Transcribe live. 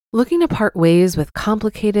Looking to part ways with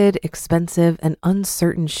complicated, expensive, and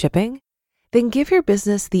uncertain shipping? Then give your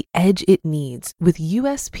business the edge it needs with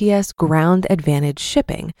USPS Ground Advantage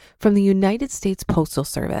shipping from the United States Postal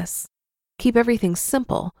Service. Keep everything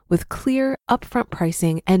simple with clear, upfront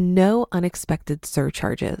pricing and no unexpected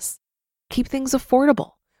surcharges. Keep things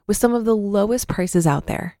affordable with some of the lowest prices out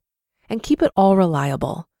there. And keep it all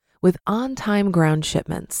reliable with on-time ground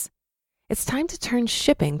shipments. It's time to turn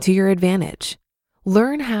shipping to your advantage.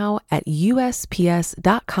 Learn how at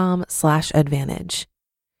USPS.com/advantage.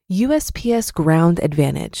 USPS Ground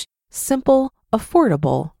Advantage. Simple,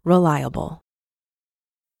 affordable, reliable.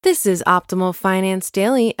 This is Optimal Finance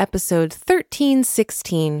Daily, episode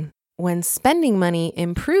 1316, When Spending Money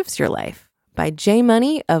Improves Your Life, by J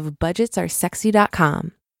Money of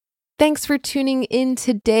BudgetsAreSexy.com. Thanks for tuning in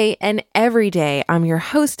today and every day. I'm your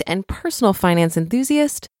host and personal finance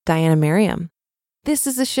enthusiast, Diana Merriam. This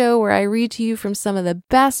is a show where I read to you from some of the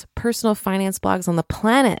best personal finance blogs on the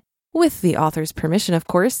planet, with the author's permission, of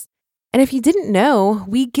course. And if you didn't know,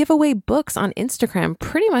 we give away books on Instagram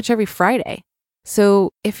pretty much every Friday.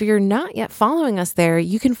 So if you're not yet following us there,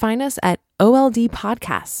 you can find us at OLD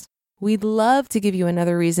Podcast. We'd love to give you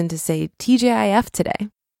another reason to say TGIF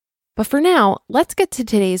today. But for now, let's get to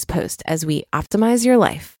today's post as we optimize your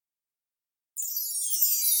life.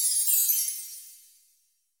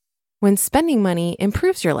 When Spending Money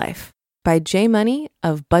Improves Your Life, by J Money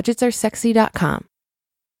of BudgetsAreSexy.com.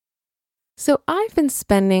 So I've been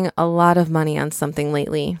spending a lot of money on something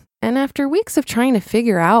lately, and after weeks of trying to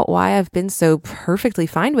figure out why I've been so perfectly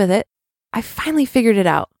fine with it, I finally figured it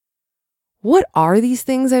out. What are these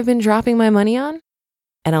things I've been dropping my money on?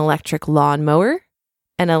 An electric lawnmower,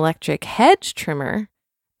 an electric hedge trimmer,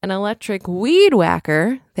 an electric weed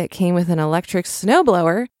whacker that came with an electric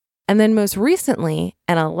snowblower, and then most recently,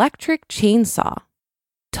 an electric chainsaw.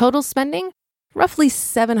 Total spending? Roughly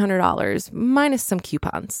 $700 minus some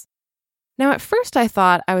coupons. Now, at first I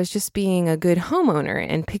thought I was just being a good homeowner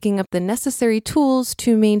and picking up the necessary tools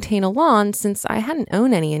to maintain a lawn since I hadn't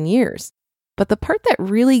owned any in years. But the part that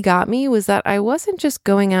really got me was that I wasn't just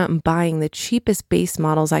going out and buying the cheapest base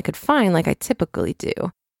models I could find like I typically do,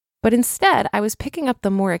 but instead I was picking up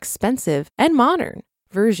the more expensive and modern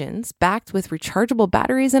versions backed with rechargeable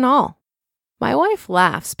batteries and all. My wife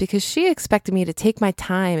laughs because she expected me to take my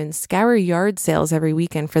time and scour yard sales every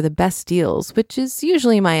weekend for the best deals, which is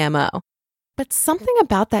usually my MO. But something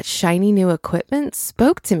about that shiny new equipment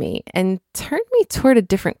spoke to me and turned me toward a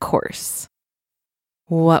different course.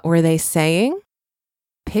 What were they saying?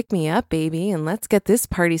 Pick me up, baby, and let's get this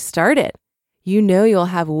party started. You know you'll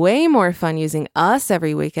have way more fun using us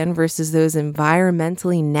every weekend versus those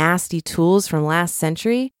environmentally nasty tools from last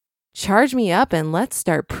century. Charge me up and let's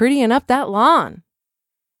start prettying up that lawn.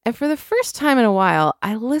 And for the first time in a while,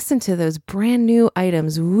 I listened to those brand new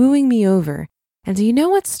items wooing me over. And do you know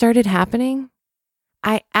what started happening?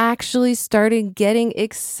 I actually started getting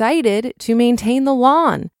excited to maintain the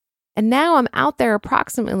lawn. And now I'm out there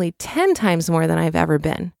approximately 10 times more than I've ever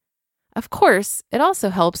been. Of course, it also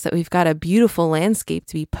helps that we've got a beautiful landscape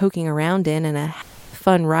to be poking around in and a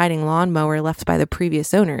fun riding lawnmower left by the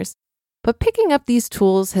previous owners. But picking up these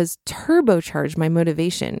tools has turbocharged my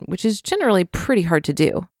motivation, which is generally pretty hard to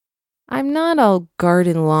do. I'm not a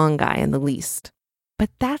garden lawn guy in the least. But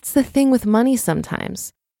that's the thing with money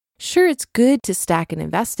sometimes. Sure, it's good to stack and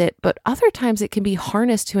invest it, but other times it can be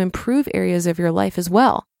harnessed to improve areas of your life as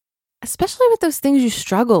well. Especially with those things you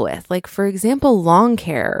struggle with, like for example, lawn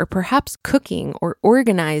care, or perhaps cooking, or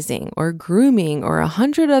organizing, or grooming, or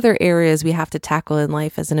 100 other areas we have to tackle in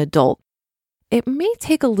life as an adult. It may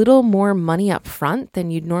take a little more money up front than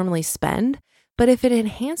you'd normally spend, but if it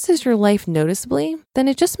enhances your life noticeably, then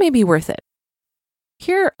it just may be worth it.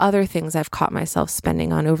 Here are other things I've caught myself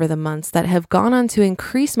spending on over the months that have gone on to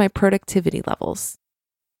increase my productivity levels.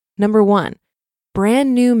 Number 1,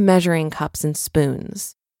 brand new measuring cups and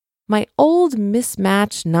spoons. My old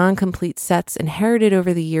mismatched, non-complete sets inherited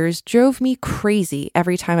over the years drove me crazy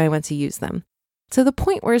every time I went to use them, to the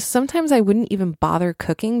point where sometimes I wouldn't even bother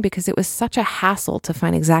cooking because it was such a hassle to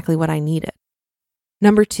find exactly what I needed.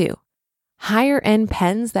 Number 2, higher-end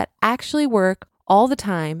pens that actually work all the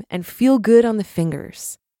time and feel good on the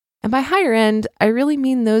fingers. And by higher end, I really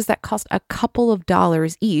mean those that cost a couple of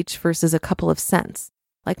dollars each versus a couple of cents,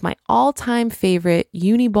 like my all-time favorite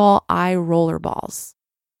Uniball eye roller balls.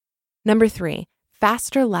 Number 3,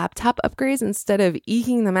 faster laptop upgrades instead of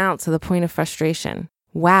eking them out to the point of frustration.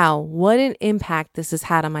 Wow, what an impact this has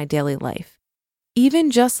had on my daily life. Even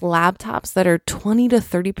just laptops that are 20 to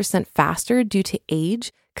 30% faster due to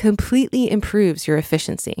age completely improves your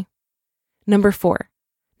efficiency. Number 4,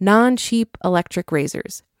 non-cheap electric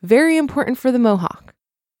razors. Very important for the mohawk.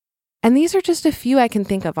 And these are just a few I can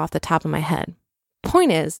think of off the top of my head.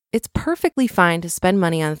 Point is, it's perfectly fine to spend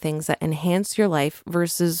money on things that enhance your life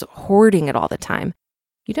versus hoarding it all the time.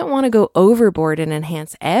 You don't want to go overboard and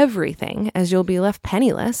enhance everything, as you'll be left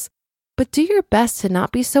penniless. But do your best to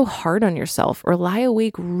not be so hard on yourself or lie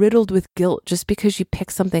awake riddled with guilt just because you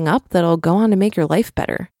pick something up that'll go on to make your life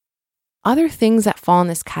better. Other things that fall in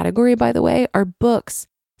this category, by the way, are books,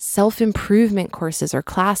 self-improvement courses or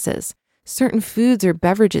classes, certain foods or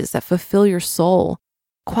beverages that fulfill your soul,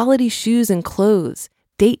 quality shoes and clothes,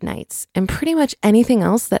 date nights, and pretty much anything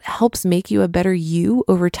else that helps make you a better you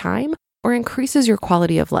over time or increases your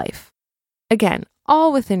quality of life. Again,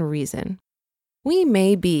 all within reason. We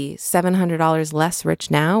may be $700 less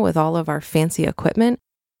rich now with all of our fancy equipment,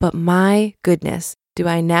 but my goodness, do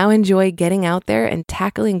I now enjoy getting out there and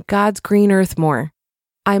tackling God's green earth more.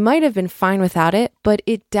 I might have been fine without it, but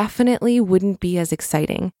it definitely wouldn't be as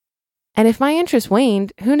exciting. And if my interest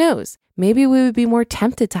waned, who knows? Maybe we would be more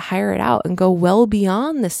tempted to hire it out and go well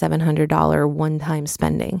beyond the $700 one-time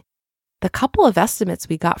spending. The couple of estimates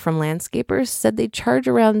we got from landscapers said they'd charge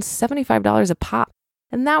around $75 a pop,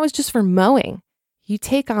 and that was just for mowing. You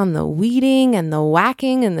take on the weeding and the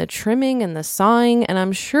whacking and the trimming and the sawing, and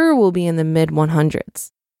I'm sure we'll be in the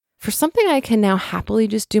mid-100s. For something I can now happily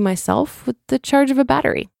just do myself with the charge of a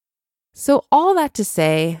battery. So all that to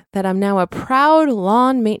say that I'm now a proud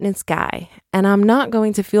lawn maintenance guy, and I'm not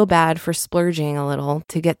going to feel bad for splurging a little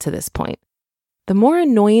to get to this point. The more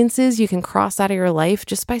annoyances you can cross out of your life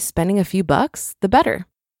just by spending a few bucks, the better.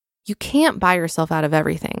 You can't buy yourself out of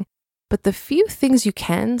everything, but the few things you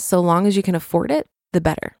can, so long as you can afford it, the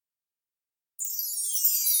better.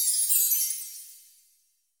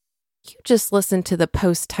 You just listened to the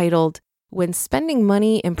post titled, When Spending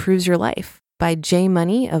Money Improves Your Life by Jay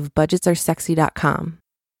Money of BudgetsAreSexy.com.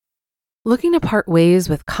 Looking to part ways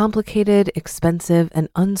with complicated, expensive, and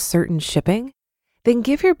uncertain shipping? Then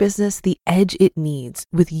give your business the edge it needs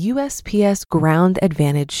with USPS Ground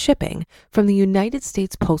Advantage shipping from the United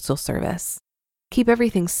States Postal Service. Keep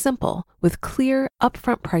everything simple with clear,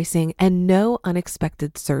 upfront pricing and no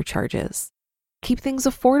unexpected surcharges. Keep things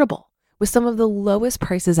affordable with some of the lowest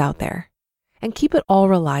prices out there. And keep it all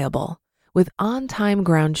reliable with on-time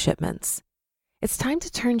ground shipments. It's time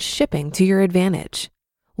to turn shipping to your advantage.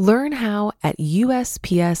 Learn how at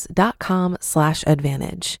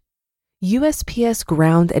USPS.com/advantage. USPS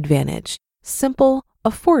Ground Advantage. Simple,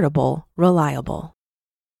 affordable, reliable.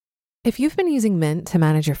 If you've been using Mint to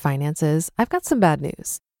manage your finances, I've got some bad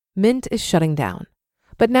news. Mint is shutting down.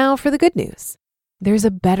 But now for the good news. There's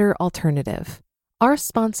a better alternative. Our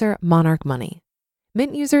sponsor, Monarch Money.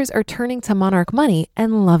 Mint users are turning to Monarch Money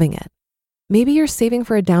and loving it. Maybe you're saving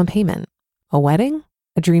for a down payment, a wedding,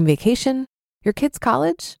 a dream vacation, your kid's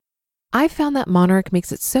college. I've found that Monarch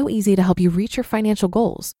makes it so easy to help you reach your financial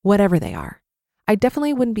goals, whatever they are. I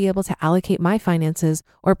definitely wouldn't be able to allocate my finances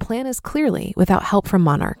or plan as clearly without help from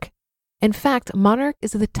Monarch. In fact, Monarch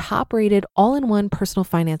is the top-rated all-in-one personal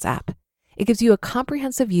finance app. It gives you a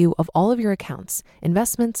comprehensive view of all of your accounts,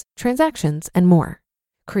 investments, transactions, and more.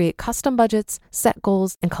 Create custom budgets, set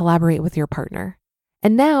goals, and collaborate with your partner.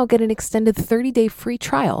 And now get an extended 30-day free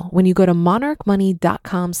trial when you go to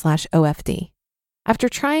monarchmoney.com/OFD. After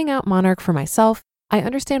trying out Monarch for myself, I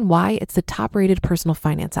understand why it's the top-rated personal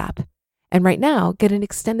finance app. And right now, get an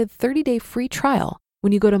extended 30-day free trial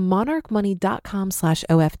when you go to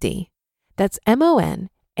monarchmoney.com/OFD. That's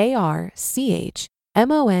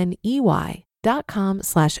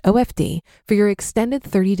monarchmoney.com/OFD for your extended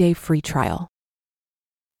 30-day free trial.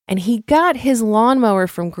 And he got his lawnmower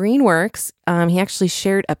from Greenworks. He actually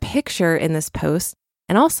shared a picture in this post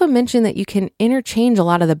and also mentioned that you can interchange a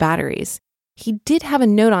lot of the batteries. He did have a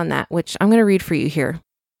note on that, which I'm going to read for you here.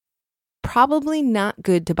 Probably not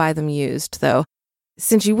good to buy them used, though,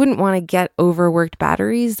 since you wouldn't want to get overworked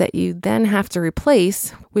batteries that you then have to replace,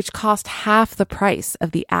 which cost half the price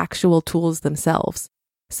of the actual tools themselves.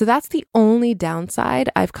 So that's the only downside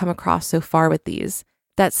I've come across so far with these,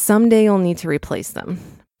 that someday you'll need to replace them.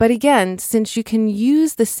 But again, since you can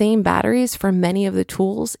use the same batteries for many of the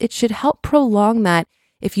tools, it should help prolong that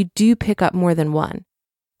if you do pick up more than one.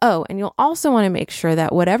 Oh, and you'll also want to make sure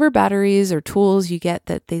that whatever batteries or tools you get,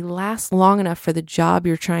 that they last long enough for the job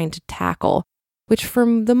you're trying to tackle, which for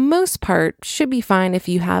the most part should be fine if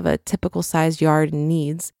you have a typical sized yard and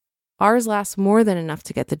needs. Ours lasts more than enough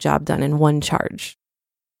to get the job done in one charge.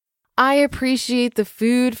 I appreciate the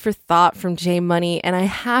food for thought from Jay Money, and I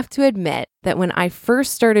have to admit that when I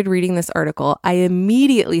first started reading this article, I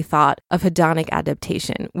immediately thought of hedonic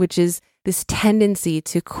adaptation, which is this tendency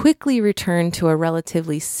to quickly return to a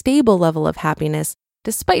relatively stable level of happiness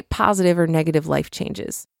despite positive or negative life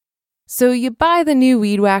changes. So you buy the new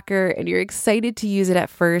Weed Whacker and you're excited to use it at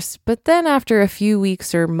first, but then after a few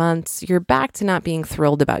weeks or months, you're back to not being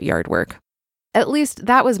thrilled about yard work. At least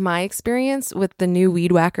that was my experience with the new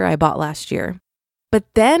Weed Whacker I bought last year. But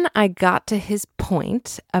then I got to his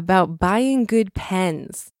point about buying good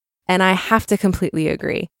pens, and I have to completely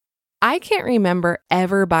agree. I can't remember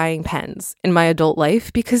ever buying pens in my adult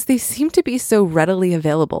life because they seem to be so readily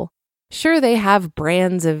available. Sure, they have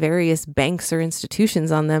brands of various banks or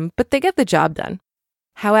institutions on them, but they get the job done.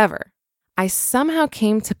 However, I somehow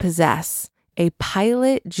came to possess a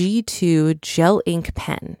Pilot G2 gel ink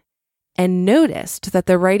pen and noticed that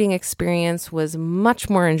the writing experience was much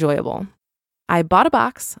more enjoyable. I bought a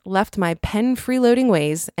box, left my pen freeloading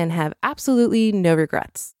ways, and have absolutely no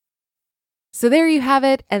regrets. So there you have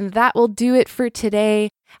it, and that will do it for today.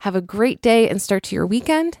 Have a great day and start to your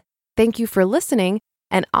weekend. Thank you for listening,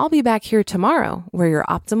 and I'll be back here tomorrow where your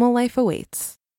optimal life awaits.